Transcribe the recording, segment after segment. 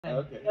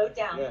Okay. Go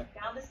down, Yeah.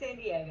 down to San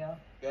Diego.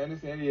 Down to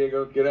San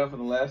Diego, get off on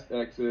the last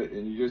exit,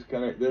 and you just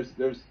kind of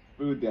there's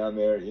food down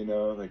there,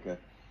 like a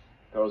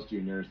Carl's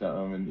Jr. or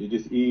something, and you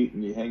just eat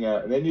and you hang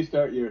out, and then you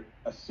start your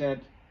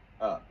ascent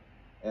up.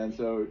 And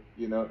so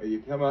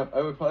you come up.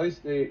 I would probably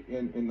stay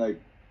in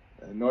like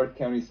North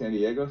County, San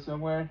Diego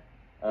somewhere.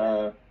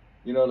 Yeah.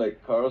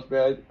 Like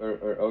Carlsbad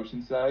or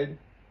Oceanside.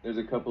 There's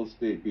a couple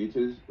state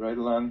beaches right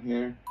along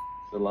here.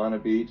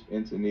 Solana Beach,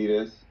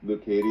 Encinitas,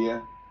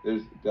 Leucadia.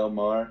 There's Del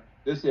Mar.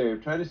 This area.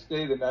 Try to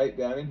stay the night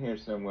down in here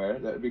somewhere.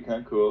 That would be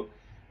kind of cool.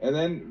 And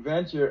then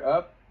venture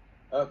up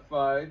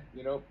five,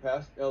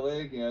 past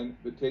LA again,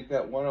 but take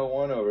that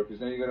 101 over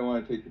because now you're going to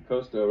want to take the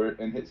coast over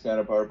and hit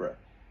Santa Barbara.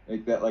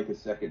 Make that like a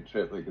second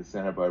trip, like the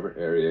Santa Barbara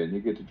area, and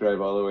you get to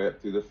drive all the way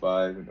up through the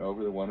five and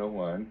over the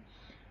 101.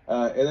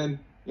 And then,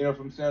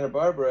 from Santa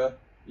Barbara,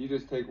 you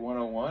just take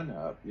 101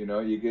 up.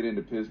 You get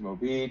into Pismo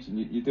Beach and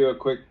you do a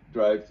quick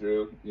drive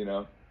through.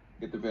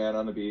 Get the van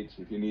on the beach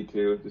if you need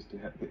to, just to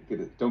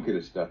don't get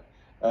it stuck.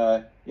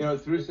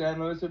 Through San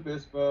Luis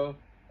Obispo,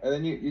 and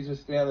then you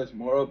just stay on this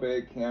Morro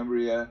Bay,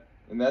 Cambria,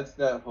 and that's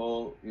that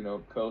whole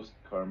coast,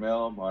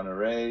 Carmel,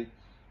 Monterey.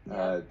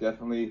 Yeah.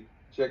 Definitely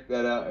check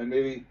that out, and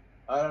maybe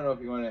I don't know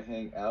if you want to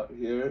hang out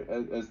here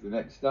as the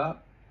next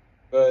stop,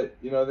 but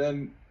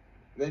then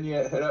you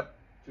head up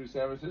through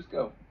San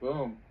Francisco,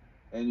 boom,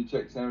 and you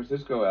check San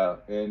Francisco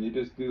out, and you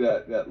just do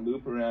that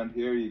loop around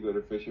here. You go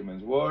to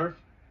Fisherman's Wharf,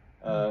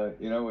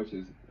 which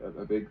is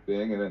a big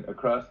thing, and then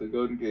across the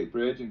Golden Gate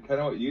Bridge, and kind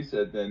of what you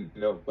said then,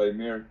 by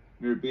Mirror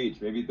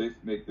Beach, maybe they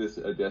make this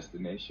a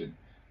destination,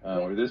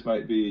 or this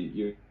might be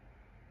you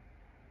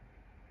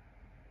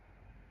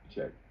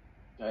check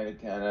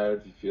Chinatown out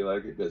if you feel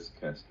like it. That's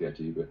kind of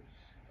sketchy, but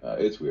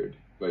it's weird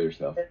by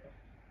yourself,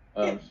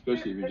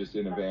 especially if you're just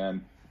in a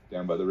van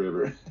down by the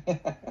river.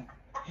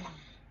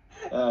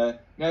 Now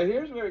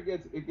here's where it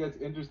gets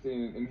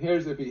interesting, and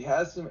here's if he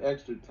has some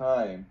extra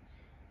time.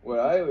 What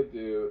I would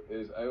do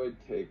is I would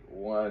take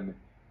one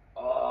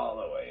all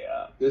the way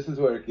up. This is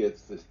where it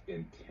gets just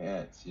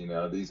intense,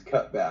 these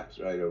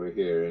cutbacks right over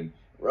here and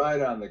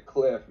right on the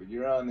cliff, and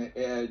you're on the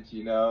edge,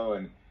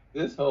 and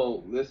this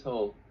whole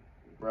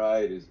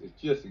ride is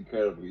just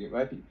incredible. You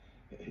might be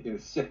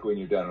sick when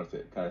you're done with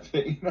it, kind of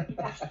thing.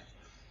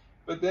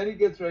 But then it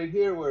gets right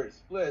here where it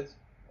splits,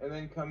 and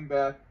then come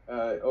back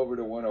over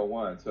to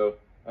 101. So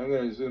I'm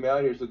going to zoom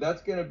out here. So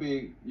that's going to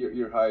be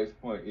your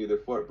highest point, either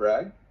Fort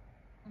Bragg,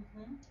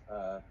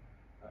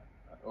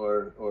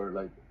 or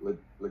like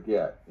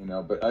Leggett,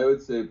 But I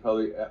would say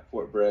probably at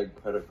Fort Bragg,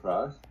 cut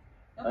across.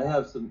 Okay. I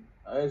have some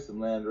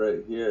land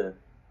right here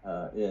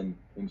in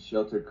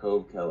Shelter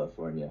Cove,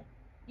 California.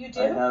 You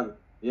do? I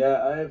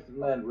have some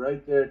land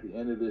right there at the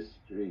end of this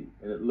street,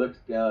 and it looks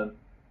down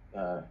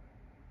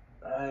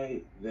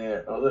right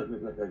there. Oh, look,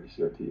 I can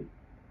show it to you.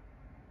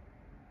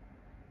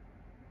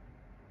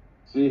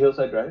 See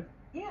Hillside Drive?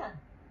 Yeah.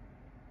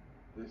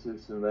 This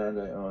is some land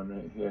I own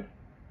right here.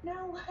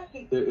 No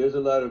way. There's a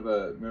lot of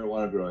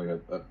marijuana growing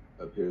up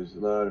here. There's a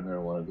lot of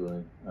marijuana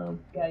growing.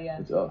 Yeah.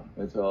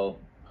 It's all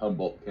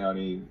Humboldt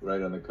County,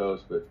 right on the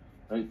coast. But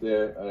right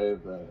there,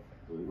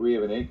 we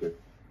have an acre.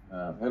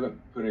 Haven't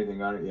put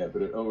anything on it yet,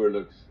 but it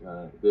overlooks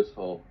this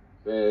whole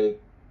bay.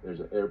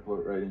 There's an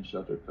airport right in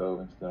Shelter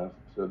Cove and stuff.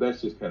 So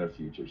that's just kind of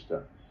future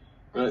stuff.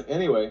 But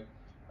anyway,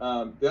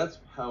 that's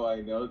how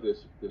I know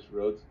this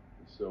road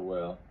so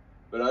well.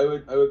 But I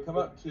would come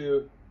up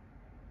to,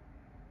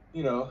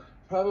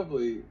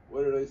 probably,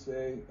 what did I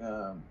say?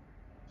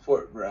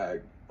 Fort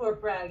Bragg.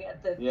 Fort Bragg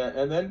at the. Yeah,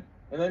 and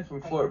then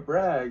from Fort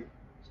Bragg,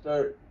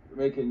 start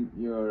making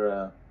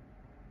your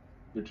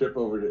trip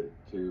over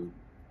to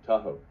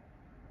Tahoe.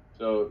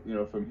 So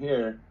from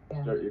here,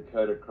 start your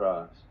cut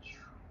across.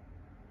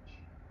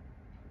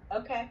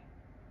 Okay,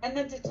 and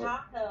then to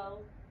Tahoe.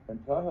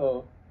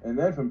 And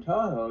then from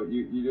Tahoe,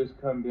 you just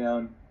come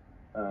down.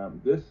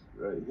 This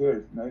right here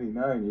is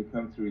 99. You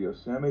come through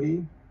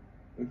Yosemite,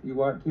 if you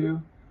want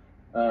to.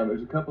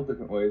 There's a couple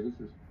different ways.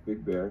 This is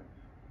Big Bear,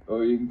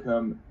 or you can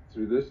come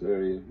through this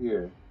area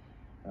here,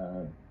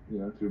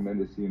 through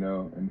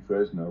Mendocino and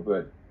Fresno.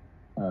 But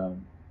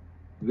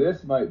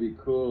this might be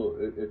cool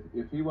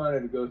if he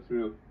wanted to go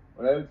through.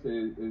 What I would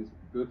say is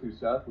go through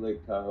South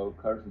Lake Tahoe,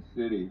 Carson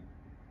City.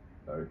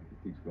 Sorry,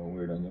 it keeps going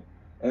weird on you.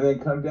 And then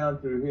come down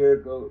through here,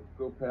 go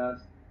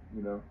past,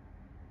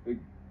 big.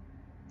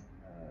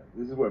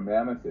 This is where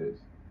Mammoth is.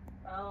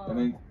 Oh. And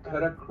then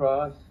cut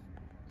across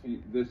to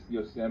this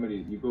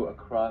Yosemite. You go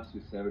across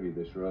Yosemite,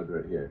 this road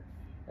right here.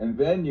 And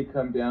then you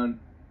come down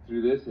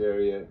through this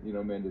area,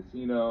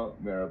 Mendocino,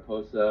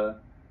 Mariposa,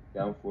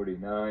 down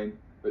 49.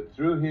 But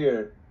through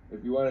here,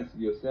 if you want to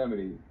see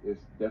Yosemite,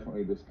 it's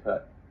definitely this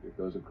cut that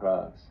goes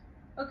across.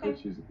 Okay.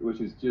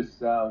 Which is just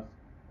south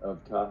of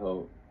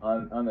Tahoe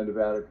on the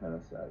Nevada kind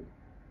of side.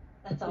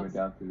 That's awesome.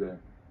 Down through there.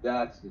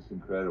 That's just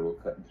incredible,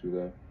 cutting through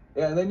there.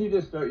 Yeah, and then you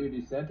just start your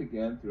descent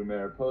again through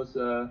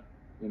Mariposa,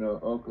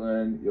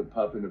 Oakland. You'll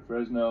pop into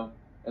Fresno,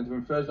 and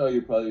from Fresno,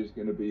 you're probably just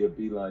going to be a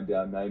beeline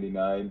down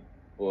 99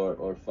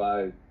 or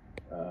 5,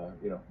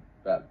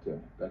 back to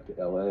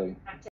LA.